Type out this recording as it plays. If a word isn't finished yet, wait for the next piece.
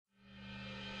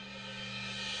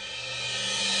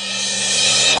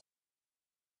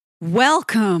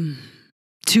Welcome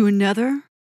to another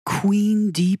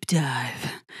Queen Deep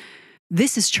Dive.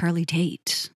 This is Charlie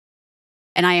Tate,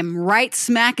 and I am right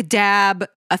smack dab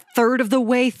a third of the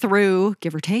way through,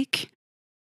 give or take,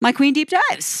 my Queen Deep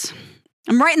Dives.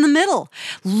 I'm right in the middle,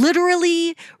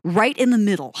 literally right in the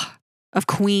middle of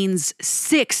Queen's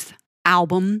sixth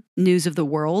album, News of the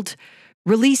World,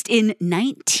 released in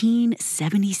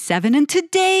 1977. And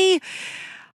today,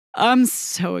 I'm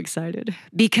so excited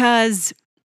because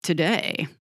today,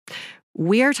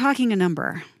 we are talking a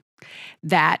number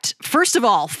that, first of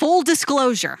all, full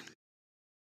disclosure,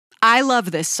 I love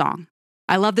this song.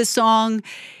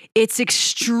 It's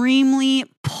extremely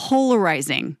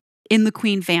polarizing in the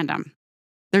Queen fandom.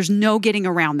 There's no getting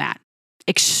around that.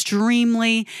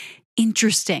 Extremely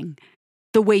interesting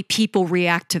the way people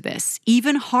react to this,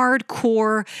 even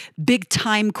hardcore,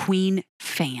 big-time Queen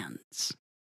fans.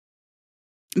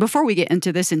 Before we get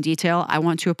into this in detail, I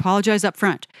want to apologize up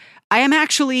front. I am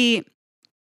actually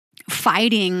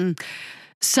fighting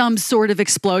some sort of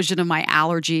explosion of my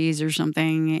allergies or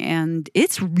something, and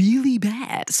it's really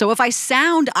bad. So if I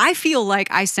feel like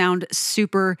I sound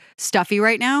super stuffy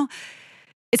right now.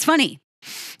 It's funny.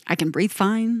 I can breathe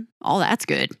fine. All that's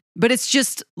good. But it's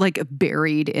just like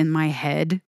buried in my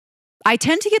head. I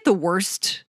tend to get the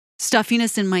worst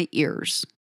stuffiness in my ears.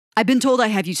 I've been told I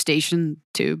have eustachian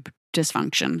tube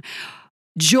dysfunction.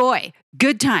 Joy.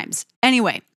 Good times.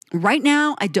 Anyway, right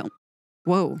now I don't.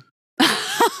 Whoa.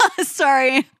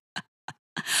 Sorry.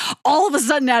 All of a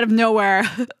sudden out of nowhere,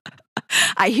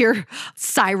 I hear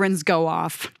sirens go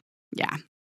off. Yeah.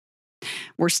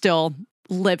 We're still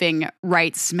living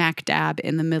right smack dab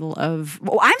in the middle of.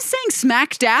 Well, I'm saying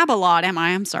smack dab a lot, am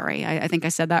I? I'm sorry. I think I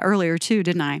said that earlier too,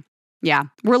 didn't I? Yeah.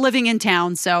 We're living in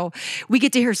town, so we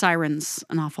get to hear sirens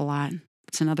an awful lot.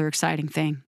 It's another exciting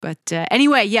thing. But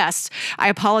anyway, yes, I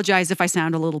apologize if I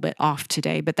sound a little bit off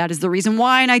today, but that is the reason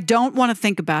why, and I don't want to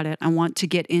think about it. I want to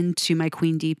get into my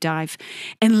Queen Deep Dive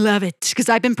and love it, because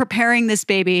I've been preparing this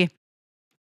baby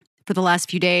for the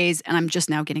last few days, and I'm just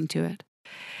now getting to it.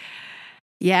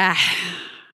 Yeah,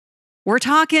 we're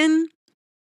talking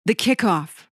the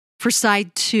kickoff for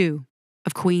side 2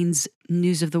 of Queen's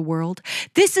News of the World.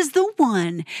 This is the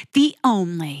one, the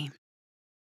only.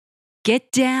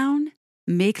 Get down,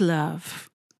 make love.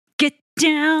 Get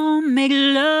down, make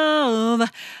love.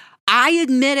 I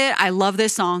admit it. I love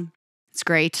this song. It's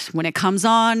great. When it comes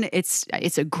on, it's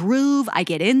a groove. I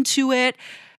get into it.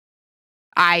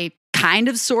 I kind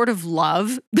of sort of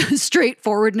love the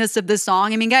straightforwardness of this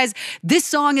song. I mean, guys, this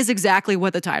song is exactly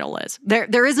what the title is.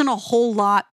 There isn't a whole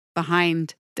lot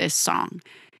behind this song.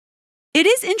 It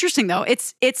is interesting though.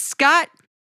 It's got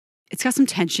some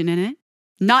tension in it,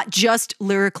 not just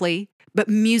lyrically, but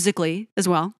musically as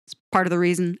well. It's part of the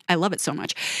reason I love it so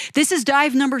much. This is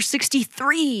dive number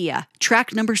 63,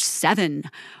 track number 7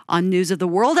 on News of the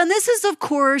World. And this is, of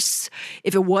course,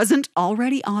 if it wasn't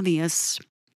already obvious,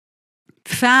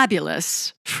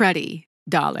 fabulous Freddie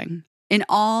Darling in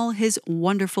all his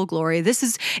wonderful glory. This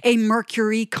is a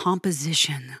Mercury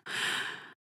composition.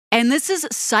 And this is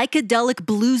psychedelic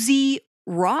bluesy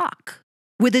rock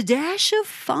with a dash of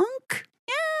funk.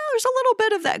 There's a little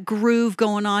bit of that groove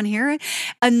going on here.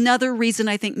 Another reason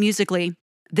I think musically,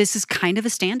 this is kind of a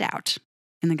standout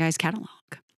in the guy's catalog.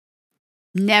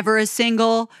 Never a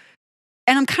single,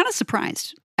 and I'm kind of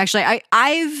surprised. Actually,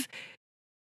 I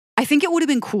think it would have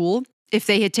been cool if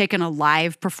they had taken a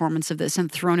live performance of this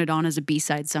and thrown it on as a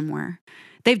B-side somewhere.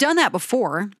 They've done that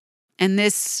before, and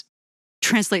this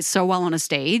translates so well on a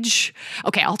stage.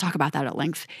 Okay, I'll talk about that at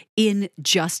length in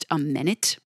just a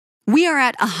minute. We are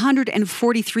at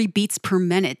 143 beats per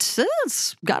minute. So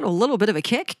it's got a little bit of a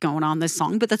kick going on this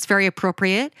song, but that's very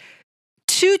appropriate.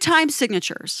 2 time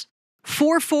signatures,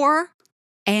 4/4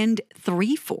 and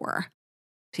 3/4.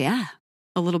 So yeah,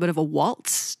 a little bit of a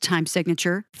waltz time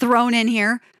signature thrown in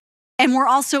here. And we're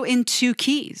also in 2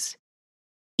 keys.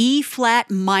 E flat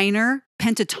minor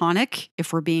pentatonic,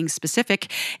 if we're being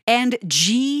specific, and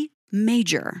G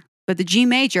major. But the G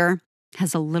major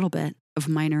has a little bit of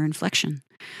minor inflection.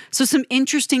 So some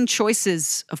interesting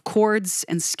choices of chords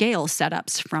and scale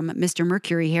setups from Mr.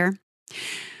 Mercury here.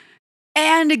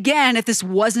 And again, if this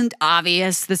wasn't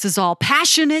obvious, this is all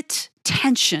passionate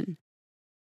tension.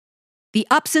 The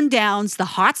ups and downs, the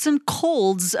hots and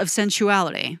colds of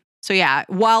sensuality. So yeah,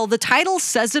 while the title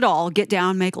says it all, get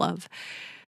down, make love,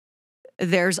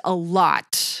 there's a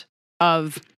lot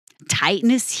of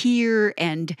tightness here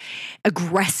and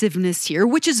aggressiveness here,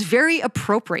 which is very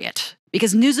appropriate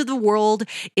because News of the World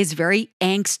is very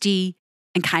angsty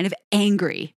and kind of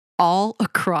angry all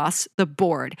across the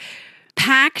board,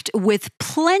 packed with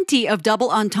plenty of double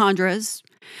entendres,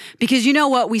 Because you know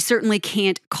what? We certainly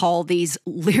can't call these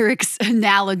lyrics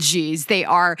analogies. They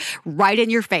are right in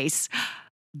your face.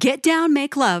 Get Down,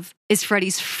 Make Love is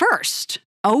Freddie's first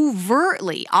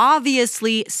overtly,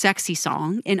 obviously sexy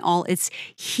song in all its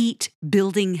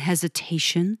heat-building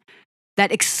hesitation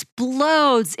that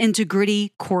explodes into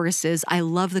gritty choruses. I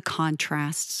love the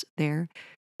contrasts there.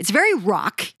 It's very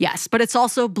rock, yes, but it's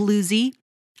also bluesy,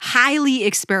 highly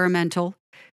experimental,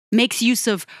 makes use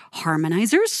of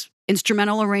harmonizers,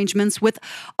 instrumental arrangements with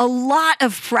a lot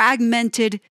of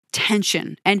fragmented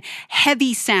tension and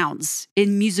heavy sounds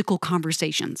in musical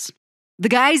conversations. The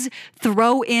guys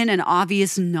throw in an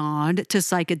obvious nod to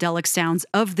psychedelic sounds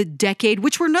of the decade,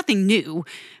 which were nothing new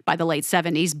by the late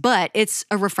 70s, but it's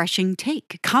a refreshing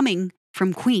take coming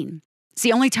from Queen. It's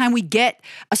the only time we get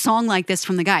a song like this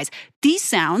from the guys. These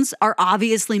sounds are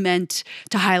obviously meant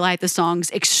to highlight the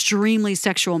song's extremely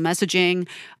sexual messaging,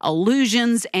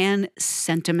 allusions, and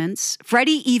sentiments.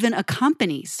 Freddie even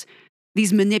accompanies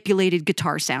these manipulated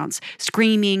guitar sounds,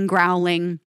 screaming,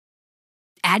 growling,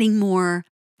 adding more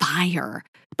fire.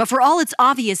 But for all its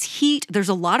obvious heat, there's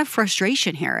a lot of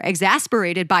frustration here,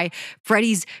 exasperated by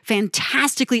Freddie's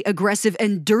fantastically aggressive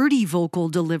and dirty vocal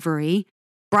delivery,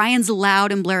 Brian's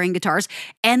loud and blaring guitars,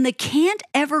 and the can't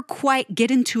ever quite get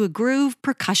into a groove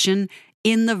percussion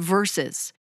in the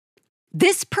verses.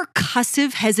 This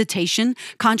percussive hesitation,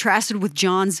 contrasted with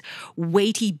John's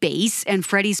weighty bass and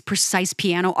Freddie's precise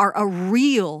piano, are a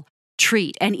real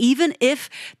treat. And even if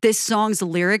this song's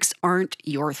lyrics aren't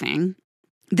your thing,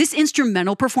 this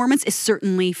instrumental performance is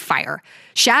certainly fire.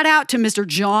 Shout out to Mr.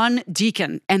 John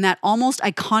Deacon and that almost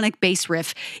iconic bass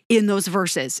riff in those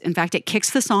verses. In fact, it kicks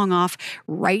the song off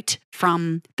right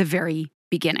from the very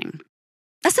beginning.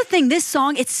 That's the thing, this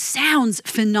song, it sounds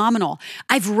phenomenal.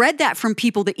 I've read that from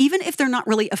people that even if they're not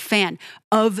really a fan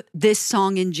of this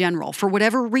song in general, for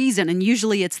whatever reason, and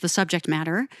usually it's the subject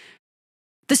matter,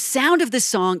 the sound of this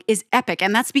song is epic,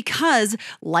 and that's because,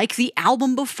 like the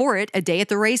album before it, A Day at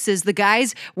the Races, the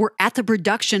guys were at the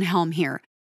production helm here.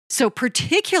 So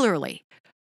particularly,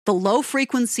 the low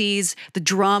frequencies, the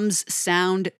drums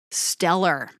sound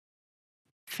stellar.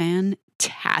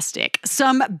 Fantastic.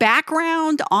 Some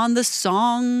background on the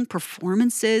song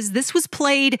performances. This was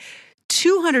played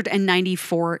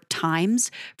 294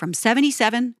 times from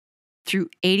 77 through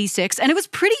 86, and it was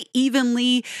pretty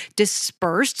evenly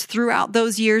dispersed throughout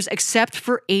those years, except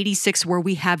for 86, where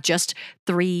we have just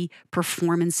 3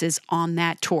 performances on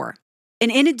that tour.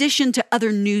 And in addition to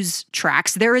other news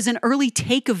tracks, there is an early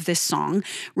take of this song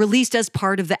released as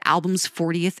part of the album's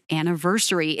 40th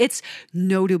anniversary. It's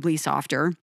notably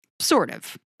softer, sort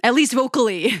of. At least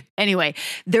vocally. Anyway,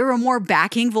 there are more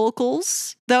backing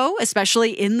vocals, though,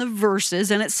 especially in the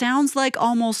verses, and it sounds like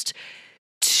almost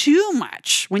too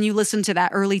much when you listen to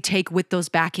that early take with those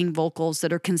backing vocals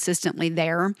that are consistently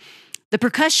there. The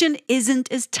percussion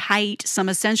isn't as tight. Some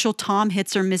essential tom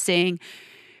hits are missing.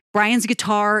 Brian's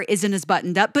guitar isn't as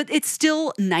buttoned up, but it's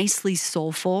still nicely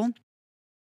soulful.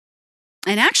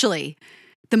 And actually,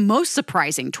 the most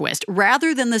surprising twist,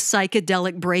 rather than the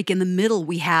psychedelic break in the middle,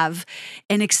 we have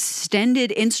an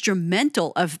extended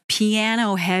instrumental of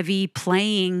piano-heavy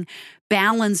playing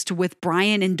balanced with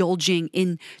Brian indulging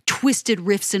in twisted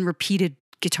riffs and repeated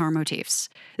guitar motifs.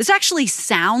 This actually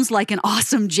sounds like an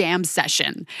awesome jam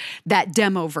session, that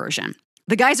demo version.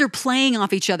 The guys are playing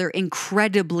off each other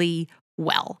incredibly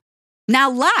well. Now,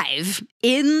 live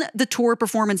in the tour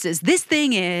performances, this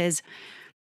thing is,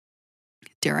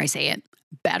 dare I say it,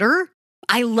 better.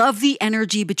 I love the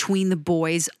energy between the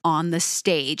boys on the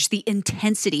stage, the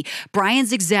intensity,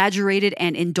 Brian's exaggerated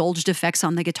and indulged effects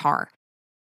on the guitar.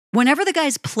 Whenever the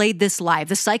guys played this live,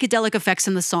 the psychedelic effects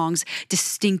in the song's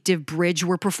distinctive bridge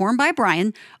were performed by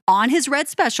Brian on his Red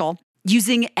Special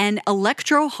using an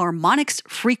electro-harmonics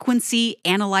frequency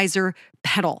analyzer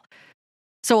pedal.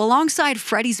 So alongside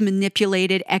Freddie's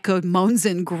manipulated, echoed moans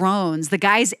and groans, the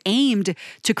guys aimed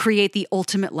to create the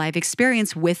ultimate live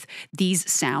experience with these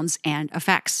sounds and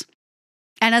effects.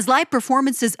 And as live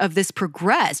performances of this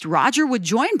progressed, Roger would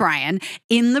join Brian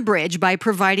in the bridge by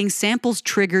providing samples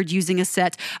triggered using a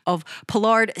set of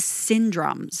Pollard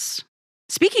Syndrums.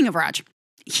 Speaking of Raj,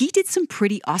 he did some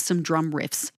pretty awesome drum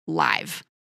riffs live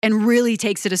and really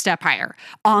takes it a step higher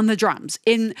on the drums.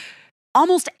 In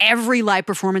almost every live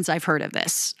performance I've heard of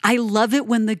this, I love it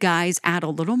when the guys add a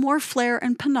little more flair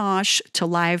and panache to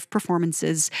live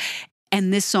performances,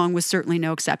 and this song was certainly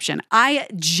no exception. I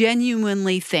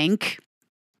genuinely think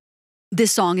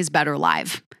this song is better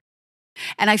live.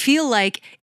 And I feel like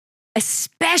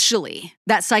especially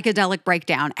that psychedelic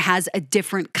breakdown has a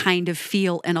different kind of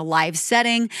feel in a live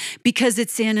setting because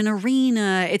it's in an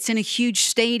arena, it's in a huge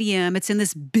stadium, it's in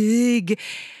this big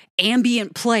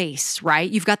ambient place, right?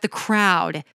 You've got the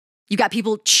crowd. You've got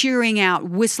people cheering out,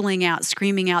 whistling out,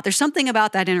 screaming out. There's something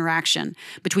about that interaction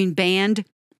between band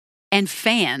and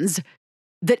fans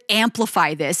that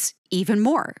amplify this even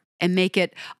more and make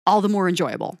it all the more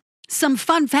enjoyable. Some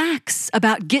fun facts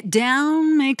about Get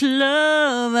Down, Make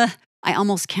Love. I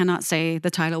almost cannot say the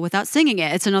title without singing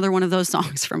it. It's another one of those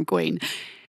songs from Queen.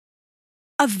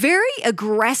 A very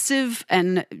aggressive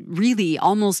and really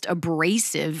almost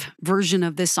abrasive version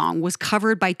of this song was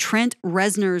covered by Trent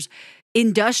Reznor's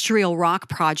industrial rock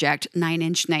project, Nine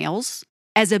Inch Nails,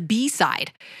 as a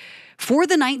B-side for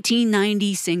the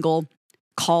 1990 single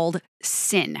called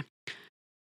Sin.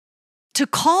 To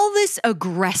call this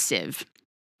aggressive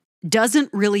doesn't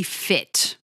really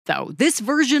fit, though. This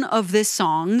version of this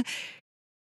song,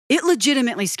 it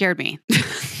legitimately scared me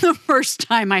the first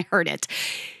time I heard it.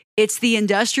 It's the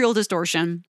industrial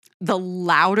distortion, the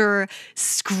louder,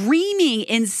 screaming,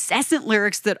 incessant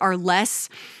lyrics that are less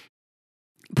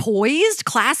poised,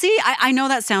 classy. I know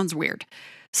that sounds weird.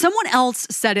 Someone else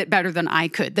said it better than I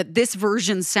could, that this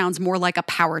version sounds more like a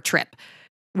power trip,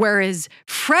 whereas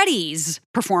Freddie's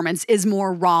performance is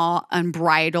more raw,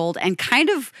 unbridled, and kind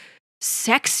of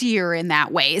sexier in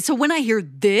that way. So when I hear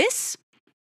this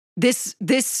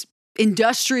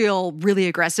industrial, really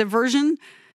aggressive version,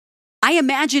 I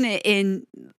imagine it in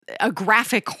a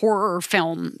graphic horror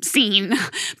film scene.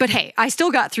 But hey, I still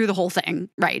got through the whole thing,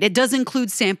 right? It does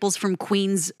include samples from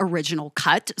Queen's original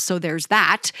cut, so there's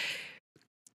that.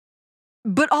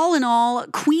 But all in all,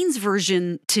 Queen's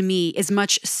version to me is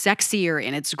much sexier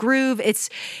in its groove. It's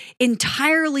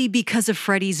entirely because of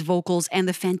Freddie's vocals and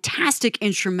the fantastic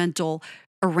instrumental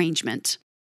arrangement.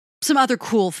 Some other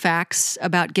cool facts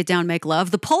about Get Down, Make Love.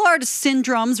 The Pollard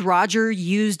syndromes Roger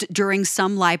used during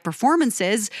some live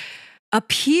performances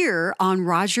appear on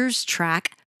Roger's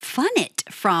track Fun It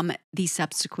from the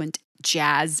subsequent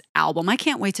Jazz album. I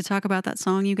can't wait to talk about that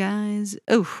song, you guys.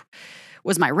 Oh,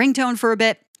 was my ringtone for a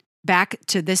bit. Back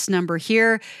to this number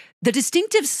here. The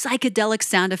distinctive psychedelic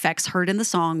sound effects heard in the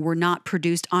song were not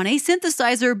produced on a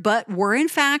synthesizer, but were in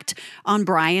fact on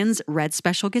Brian's Red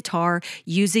Special guitar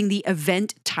using the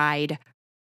Eventide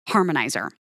harmonizer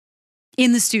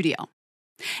in the studio.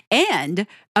 And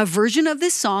a version of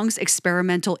this song's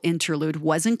experimental interlude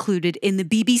was included in the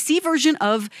BBC version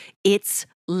of It's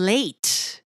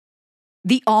Late,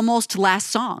 the almost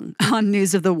last song on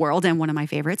News of the World and one of my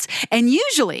favorites. And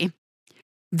usually,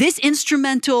 this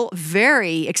instrumental,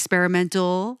 very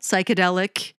experimental,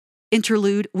 psychedelic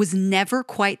interlude was never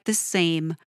quite the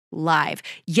same live.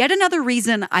 Yet another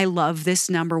reason I love this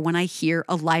number when I hear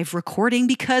a live recording,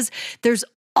 because there's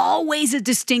always a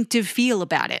distinctive feel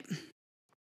about it.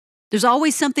 There's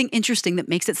always something interesting that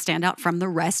makes it stand out from the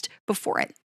rest before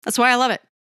it. That's why I love it.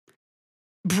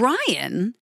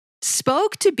 Brian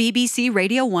spoke to BBC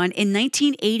Radio 1 in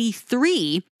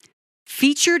 1983,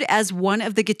 featured as one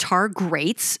of the guitar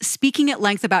greats, speaking at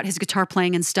length about his guitar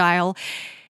playing and style,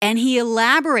 and he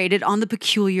elaborated on the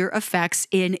peculiar effects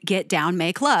in Get Down,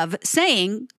 Make Love,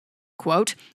 saying,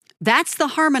 quote, "That's the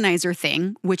harmonizer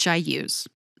thing, which I use.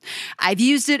 I've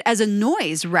used it as a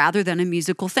noise rather than a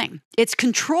musical thing. It's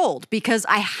controlled because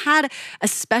I had a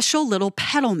special little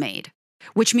pedal made,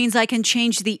 which means I can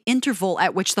change the interval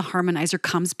at which the harmonizer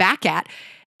comes back at,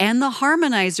 and the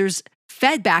harmonizer's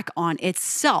fed back on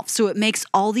itself. So it makes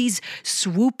all these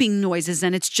swooping noises,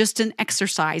 and it's just an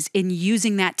exercise in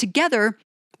using that together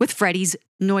with Freddie's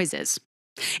noises.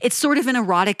 It's sort of an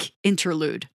erotic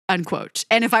interlude," unquote.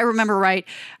 And if I remember right,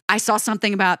 I saw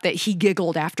something about that he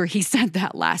giggled after he said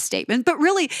that last statement. But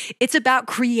really, it's about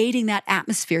creating that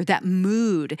atmosphere, that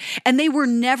mood. And they were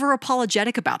never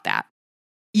apologetic about that.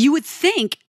 You would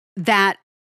think that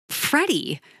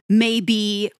Freddie may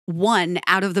be one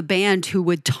out of the band who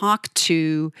would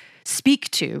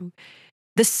speak to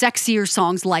the sexier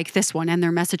songs like this one and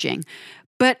their messaging.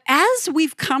 But as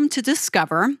we've come to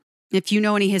discover, if you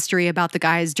know any history about the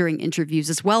guys during interviews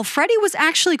as well, Freddie was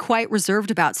actually quite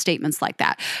reserved about statements like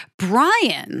that.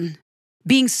 Brian,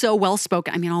 being so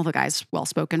well-spoken, I mean, all the guys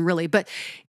well-spoken really, but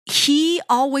he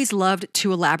always loved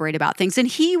to elaborate about things. And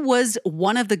he was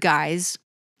one of the guys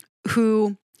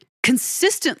who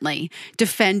consistently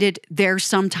defended their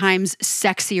sometimes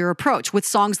sexier approach with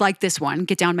songs like this one,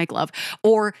 Get Down, Make Love,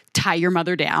 or Tie Your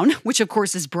Mother Down, which of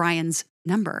course is Brian's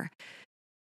number.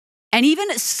 And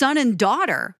even Son and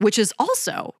Daughter, which is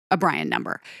also a Brian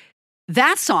number.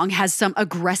 That song has some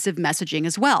aggressive messaging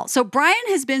as well. So Brian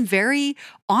has been very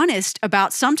honest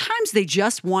about sometimes they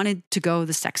just wanted to go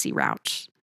the sexy route.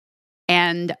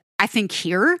 And I think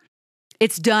here,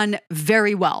 it's done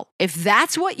very well. If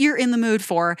that's what you're in the mood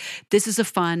for, this is a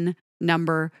fun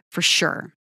number for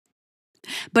sure.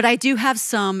 But I do have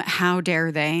some how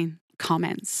dare they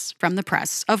comments from the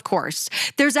press, of course.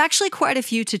 There's actually quite a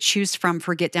few to choose from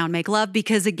for Get Down, Make Love,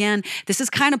 because again, this is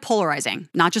kind of polarizing,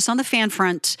 not just on the fan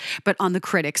front, but on the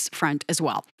critics front as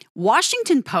well.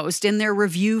 Washington Post, in their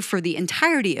review for the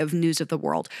entirety of News of the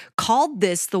World, called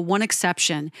this the one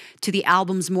exception to the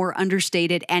album's more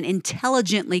understated and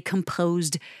intelligently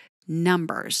composed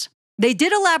numbers. They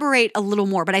did elaborate a little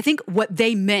more, but I think what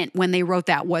they meant when they wrote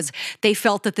that was they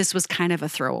felt that this was kind of a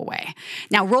throwaway.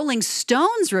 Now, Rolling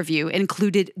Stone's review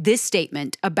included this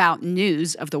statement about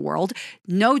News of the World,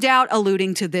 no doubt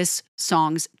alluding to this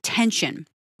song's tension.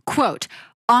 Quote,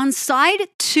 on side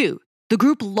 2, the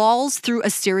group lolls through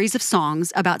a series of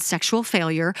songs about sexual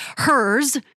failure,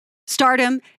 hers,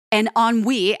 stardom, and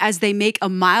ennui as they make a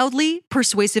mildly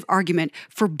persuasive argument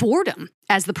for boredom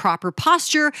as the proper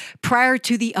posture prior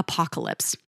to the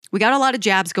apocalypse. We got a lot of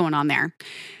jabs going on there.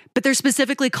 But they're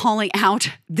specifically calling out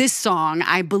this song,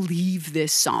 I Believe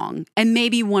This Song, and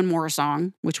maybe one more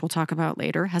song, which we'll talk about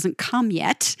later, hasn't come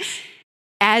yet,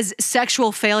 as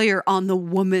sexual failure on the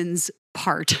woman's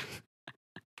part.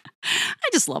 I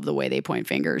just love the way they point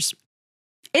fingers.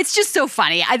 It's just so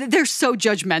funny. They're so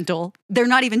judgmental. They're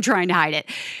not even trying to hide it.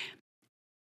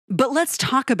 But let's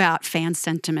talk about fan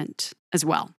sentiment as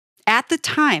well. At the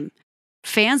time,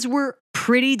 fans were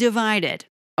pretty divided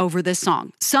over this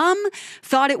song. Some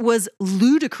thought it was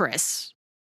ludicrous,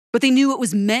 but they knew it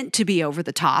was meant to be over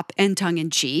the top and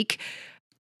tongue-in-cheek.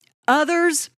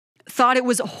 Others thought it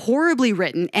was horribly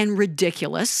written and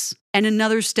ridiculous, and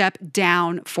another step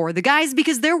down for the guys,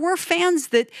 because there were fans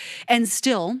that, and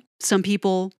still, some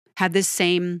people had this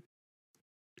same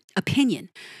opinion.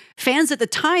 Fans at the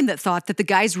time that thought that the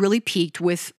guys really peaked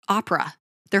with Opera,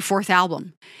 their 4th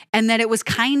album, and that it was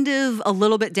kind of a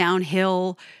little bit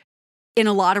downhill in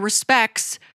a lot of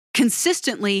respects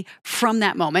consistently from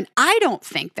that moment. I don't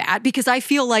think that, because I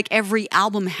feel like every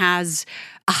album has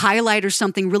a highlight or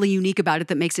something really unique about it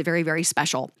that makes it very, very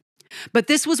special. But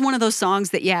this was one of those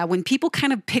songs that, yeah, when people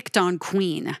kind of picked on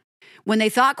Queen, when they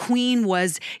thought Queen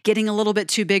was getting a little bit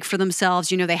too big for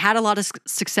themselves, you know, they had a lot of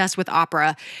success with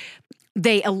Opera.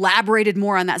 They elaborated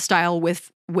more on that style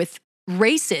with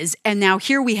Races. And now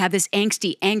here we have this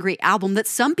angsty, angry album that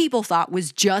some people thought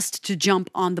was just to jump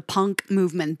on the punk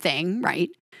movement thing, right?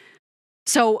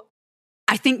 So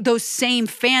I think those same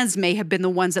fans may have been the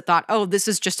ones that thought, oh, this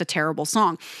is just a terrible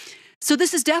song. So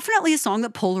this is definitely a song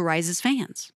that polarizes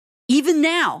fans. Even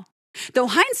now, though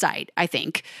hindsight, I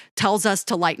think, tells us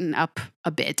to lighten up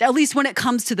a bit, at least when it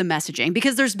comes to the messaging,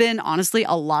 because there's been, honestly,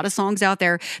 a lot of songs out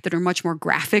there that are much more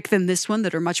graphic than this one,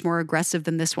 that are much more aggressive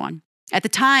than this one. At the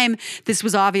time, this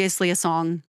was obviously a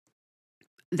song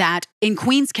that, in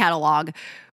Queen's catalog,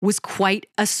 was quite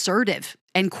assertive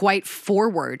and quite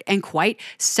forward and quite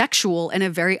sexual in a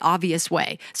very obvious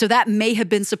way. So that may have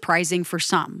been surprising for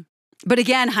some. But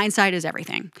again, hindsight is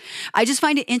everything. I just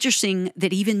find it interesting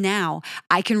that even now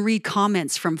I can read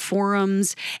comments from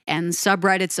forums and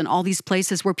subreddits and all these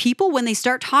places where people, when they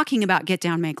start talking about Get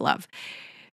Down, Make Love,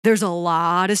 there's a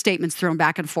lot of statements thrown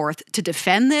back and forth to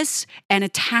defend this and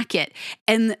attack it.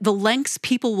 And the lengths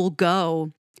people will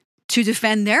go to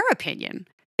defend their opinion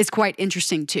is quite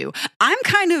interesting too. I'm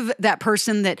kind of that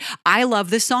person that I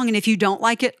love this song, and if you don't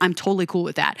like it, I'm totally cool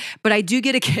with that. But I do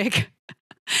get a kick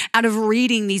out of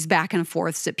reading these back and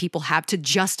forths that people have to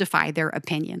justify their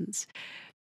opinions.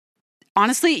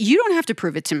 Honestly, you don't have to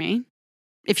prove it to me.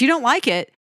 If you don't like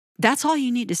it, that's all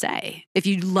you need to say. If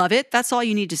you love it, that's all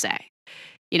you need to say.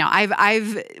 You know,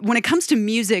 I've when it comes to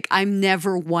music, I'm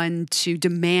never one to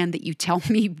demand that you tell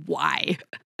me why.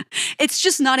 It's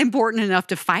just not important enough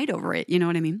to fight over it. You know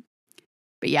what I mean?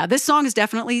 But yeah, this song is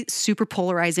definitely super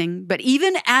polarizing. But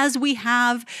even as we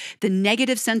have the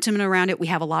negative sentiment around it, we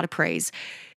have a lot of praise.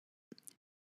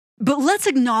 But let's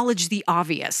acknowledge the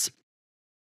obvious.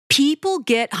 People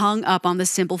get hung up on the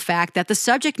simple fact that the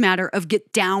subject matter of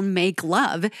Get Down, Make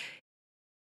Love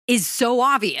is so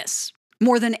obvious,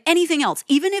 more than anything else,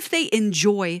 even if they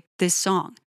enjoy this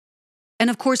song. And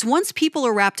of course, once people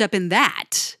are wrapped up in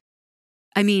that,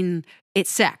 I mean, it's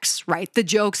sex, right? The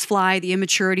jokes fly, the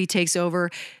immaturity takes over.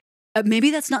 Maybe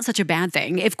that's not such a bad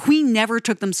thing. If Queen never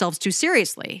took themselves too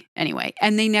seriously, anyway,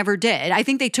 and they never did. I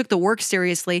think they took the work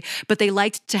seriously, but they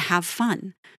liked to have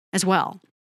fun as well.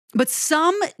 But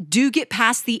some do get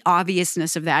past the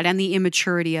obviousness of that and the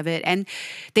immaturity of it, and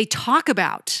they talk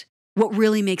about what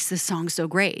really makes this song so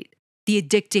great. The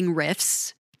addicting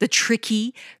riffs, the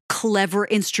tricky, clever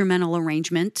instrumental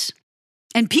arrangement,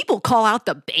 and people call out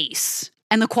the bass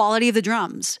and the quality of the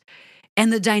drums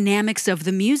and the dynamics of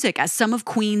the music as some of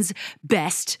Queen's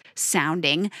best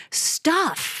sounding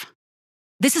stuff.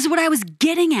 This is what I was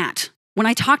getting at When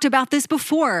I talked about this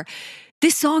before,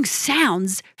 this song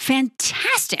sounds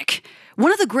fantastic.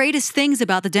 One of the greatest things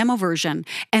about the demo version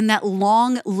and that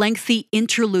long, lengthy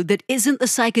interlude that isn't the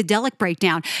psychedelic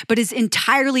breakdown, but is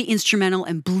entirely instrumental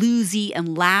and bluesy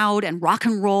and loud and rock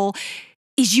and roll,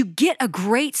 is you get a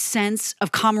great sense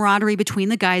of camaraderie between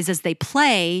the guys as they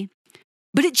play,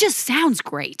 but it just sounds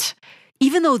great.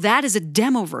 Even though that is a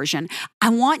demo version, I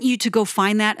want you to go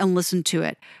find that and listen to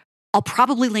it. I'll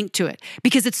probably link to it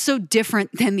because it's so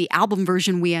different than the album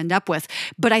version we end up with.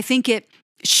 But I think it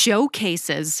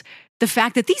showcases the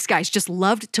fact that these guys just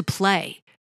loved to play.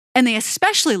 And they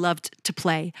especially loved to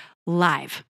play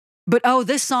live. But oh,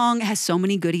 this song has so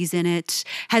many goodies in it,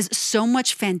 has so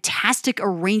much fantastic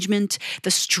arrangement.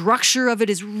 The structure of it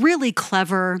is really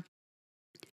clever.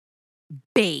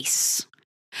 Bass.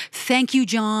 Thank you,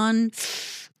 John.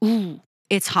 Ooh,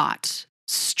 it's hot.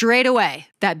 Straight away,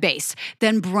 that bass.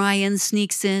 Then Brian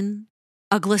sneaks in,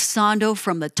 a glissando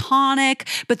from the tonic,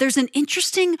 but there's an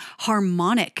interesting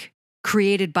harmonic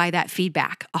created by that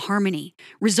feedback, a harmony,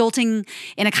 resulting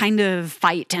in a kind of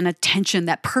fight and a tension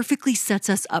that perfectly sets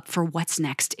us up for what's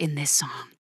next in this song.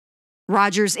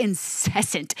 Roger's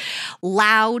incessant,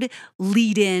 loud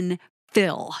lead-in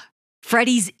fill.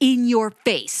 Freddie's in your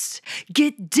face.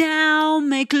 Get down,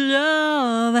 make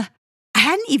love. I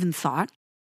hadn't even thought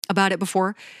about it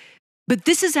before, but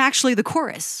this is actually the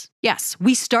chorus. Yes,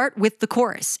 we start with the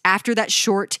chorus after that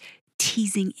short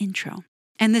teasing intro.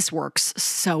 And this works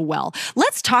so well.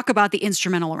 Let's talk about the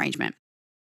instrumental arrangement.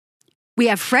 We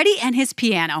have Freddie and his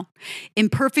piano in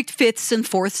perfect fifths and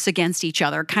fourths against each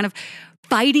other, kind of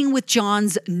fighting with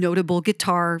John's notable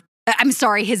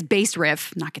his bass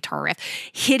riff, not guitar riff,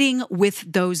 hitting with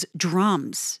those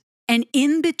drums. And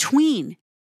in between,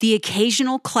 the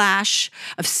occasional clash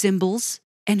of cymbals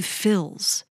and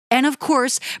fills. And of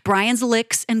course, Brian's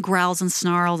licks and growls and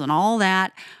snarls and all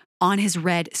that on his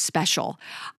Red special.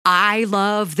 I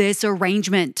love this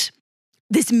arrangement.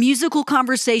 This musical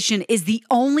conversation is the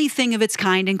only thing of its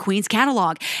kind in Queen's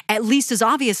catalog, at least as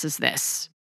obvious as this.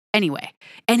 Anyway,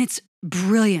 and it's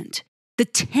brilliant. The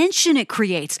tension it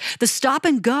creates, the stop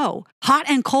and go, hot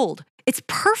and cold. It's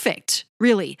perfect,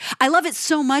 really. I love it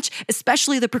so much,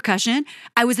 especially the percussion.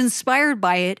 I was inspired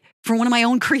by it for one of my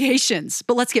own creations.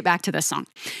 But let's get back to this song.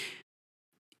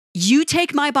 You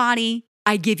take my body,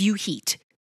 I give you heat.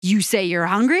 You say you're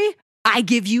hungry, I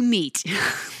give you meat.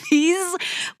 These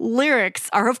lyrics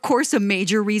are, of course, a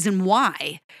major reason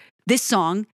why this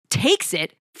song takes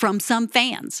it from some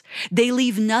fans. They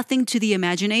leave nothing to the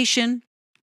imagination,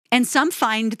 and some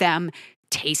find them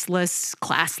tasteless,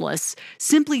 classless,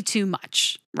 simply too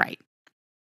much, right?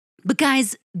 But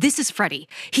guys, this is Freddie.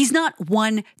 He's not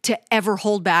one to ever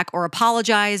hold back or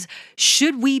apologize.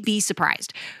 Should we be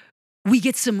surprised? We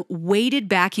get some weighted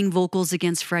backing vocals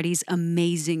against Freddie's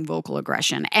amazing vocal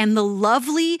aggression and the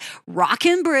lovely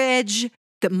rockin' bridge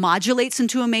that modulates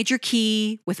into a major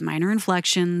key with minor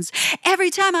inflections. Every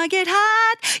time I get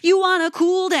hot, you want to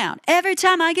cool down. Every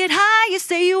time I get high, you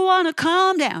say you want to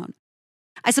calm down.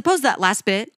 I suppose that last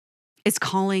bit is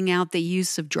calling out the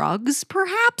use of drugs,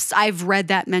 perhaps. I've read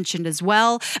that mentioned as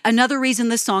well. Another reason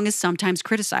this song is sometimes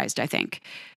criticized, I think.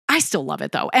 I still love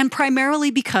it, though, and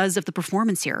primarily because of the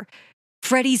performance here.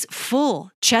 Freddie's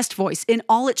full chest voice in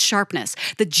all its sharpness,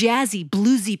 the jazzy,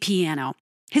 bluesy piano.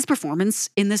 His performance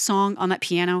in this song on that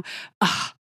piano,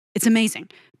 it's amazing.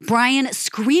 Brian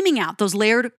screaming out those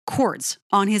layered chords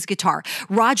on his guitar.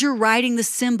 Roger riding the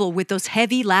cymbal with those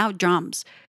heavy, loud drums.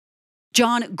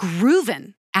 John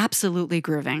grooving, absolutely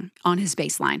grooving on his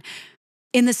bass line.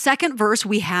 In the second verse,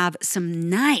 we have some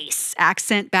nice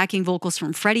accent backing vocals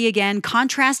from Freddie again,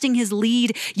 contrasting his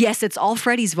lead. Yes, it's all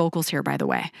Freddie's vocals here, by the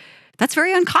way. That's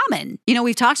very uncommon. You know,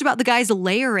 we've talked about the guys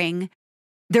layering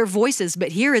their voices,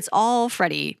 but here it's all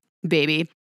Freddie, baby.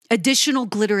 Additional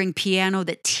glittering piano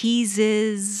that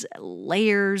teases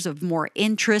layers of more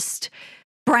interest.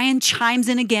 Brian chimes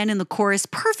in again in the chorus,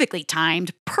 perfectly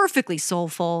timed, perfectly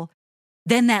soulful.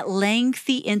 Then that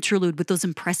lengthy interlude with those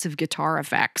impressive guitar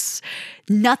effects.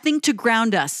 Nothing to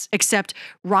ground us except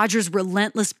Roger's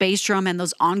relentless bass drum and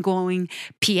those ongoing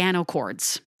piano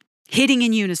chords, hitting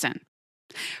in unison.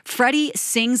 Freddie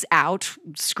screams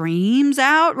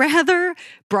out rather.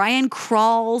 Brian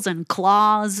crawls and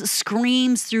claws,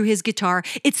 screams through his guitar.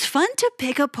 It's fun to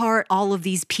pick apart all of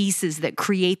these pieces that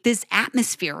create this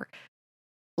atmosphere.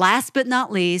 Last but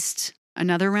not least,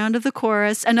 another round of the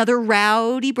chorus, another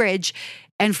rowdy bridge,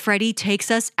 and Freddie takes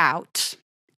us out.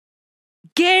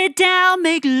 Get down,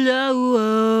 make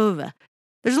love.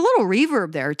 There's a little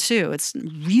reverb there too. It's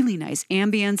really nice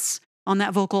ambience on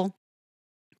that vocal.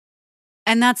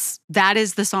 And that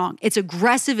is the song. It's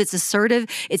aggressive, it's assertive,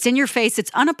 it's in your face,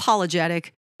 it's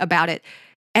unapologetic about it.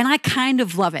 And I kind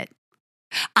of love it.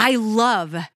 I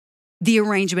love the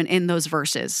arrangement in those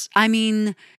verses. I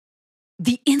mean,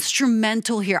 the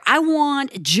instrumental here. I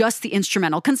want just the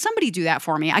instrumental. Can somebody do that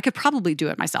for me? I could probably do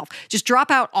it myself. Just drop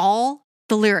out all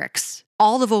the lyrics,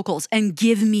 all the vocals, and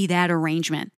give me that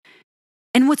arrangement.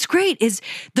 And what's great is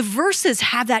the verses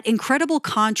have that incredible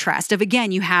contrast of,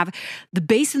 again, you have the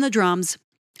bass and the drums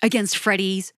against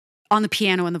Freddie's on the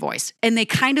piano and the voice. And they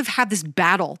kind of have this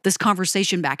battle, this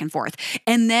conversation back and forth.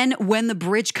 And then when the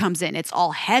bridge comes in, it's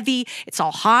all heavy, it's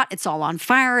all hot, it's all on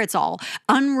fire, it's all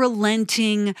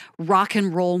unrelenting rock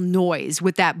and roll noise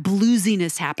with that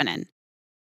bluesiness happening.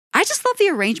 I just love the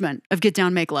arrangement of Get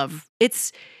Down, Make Love.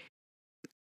 It's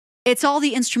all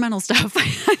the instrumental stuff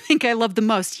I think I love the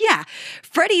most. Yeah,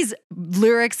 Freddie's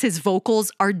lyrics, his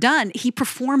vocals are done. He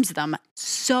performs them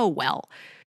so well.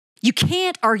 You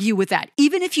can't argue with that.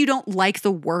 Even if you don't like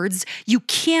the words, you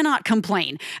cannot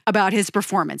complain about his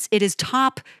performance. It is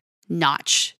top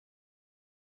notch.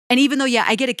 And even though, yeah,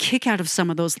 I get a kick out of some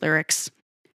of those lyrics,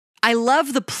 I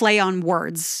love the play on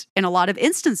words in a lot of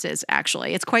instances,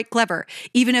 actually. It's quite clever.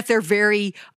 Even if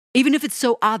it's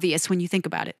so obvious when you think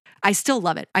about it, I still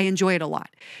love it. I enjoy it a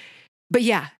lot. But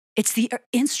yeah, it's the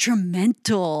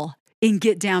instrumental in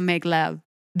Get Down, Make Love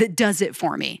that does it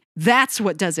for me. That's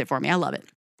what does it for me. I love it.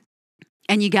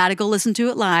 And you got to go listen to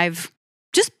it live.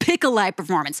 Just pick a live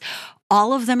performance.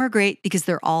 All of them are great because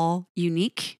they're all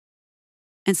unique.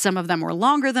 And some of them were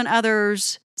longer than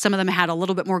others. Some of them had a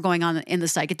little bit more going on in the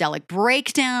psychedelic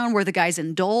breakdown where the guys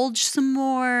indulge some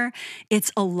more.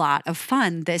 It's a lot of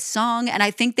fun, this song. And I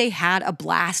think they had a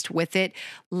blast with it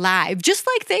live, just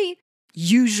like they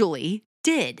usually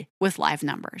did with live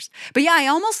numbers. But yeah, I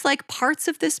almost like parts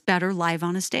of this better live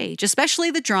on a stage,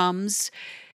 especially the drums.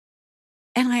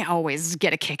 And I always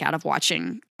get a kick out of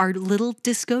watching our little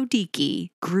Disco Deaky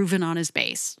grooving on his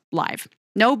bass live.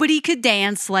 Nobody could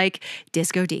dance like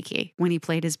Disco Deaky when he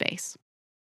played his bass.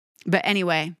 But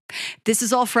anyway, this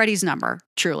is all Freddie's number,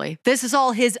 truly. This is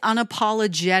all his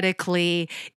unapologetically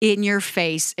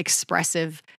in-your-face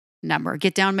expressive number.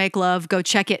 Get Down, Make Love. Go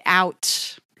check it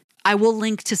out. I will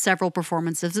link to several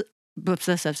performances.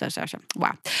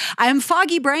 Wow. I am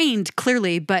foggy-brained,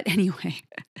 clearly, but anyway,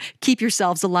 keep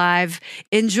yourselves alive.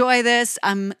 Enjoy this.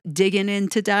 I'm digging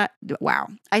into that. Wow.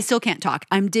 I still can't talk.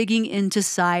 I'm digging into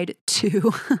side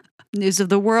 2. News of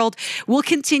the World. We'll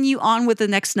continue on with the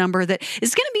next number that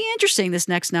is going to be interesting, this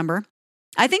next number.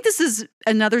 I think this is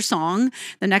another song,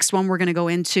 the next one we're going to go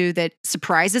into, that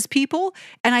surprises people.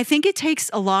 And I think it takes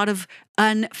a lot of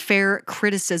unfair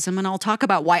criticism. And I'll talk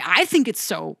about why I think it's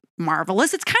so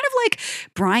marvelous. It's kind of like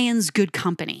Brian's Good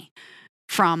Company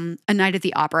from A Night at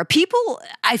the Opera. People,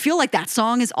 I feel like that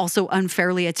song is also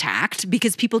unfairly attacked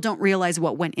because people don't realize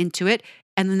what went into it.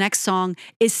 And the next song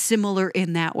is similar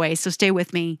in that way. So stay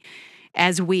with me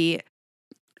as we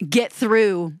get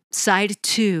through side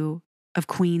 2 of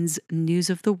Queen's News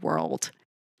of the World.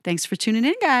 Thanks for tuning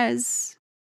in, guys.